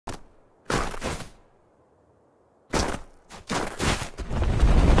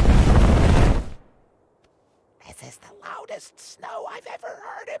loudest snow I've ever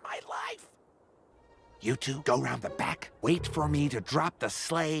heard in my life. You two go round the back. Wait for me to drop the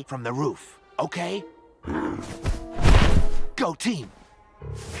sleigh from the roof, okay? Go team!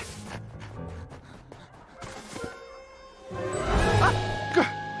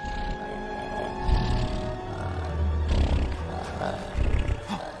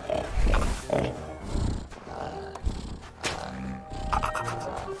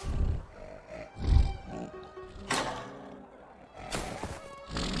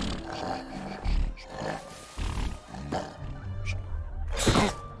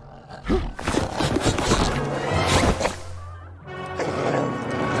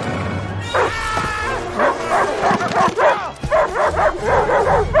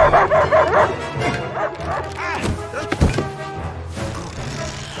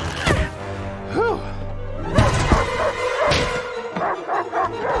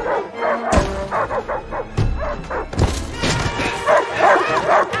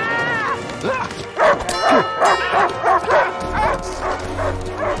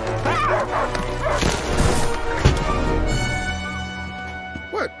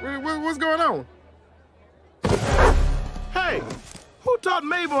 What's going on? Hey, who taught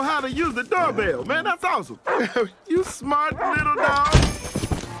Mabel how to use the doorbell? Man, that's awesome. You smart little dog.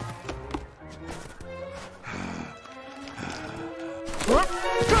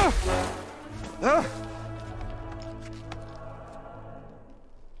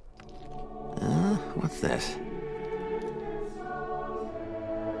 What's this?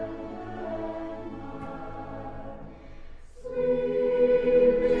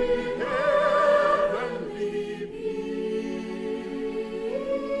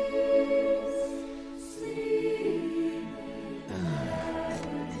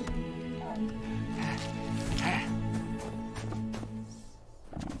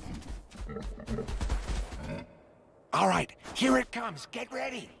 All right, here it comes. Get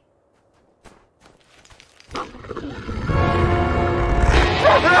ready.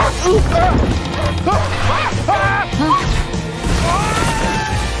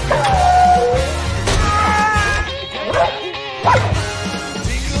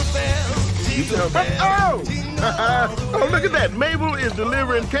 Oh, look at that. Mabel is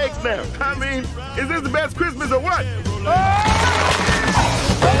delivering cakes now. I mean, is this the best Christmas or what?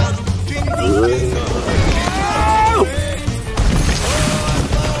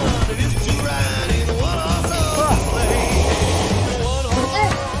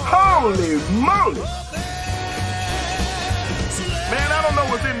 Holy moly! Man, I don't know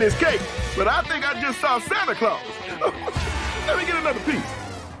what's in this cake, but I think I just saw Santa Claus. Let me get another piece.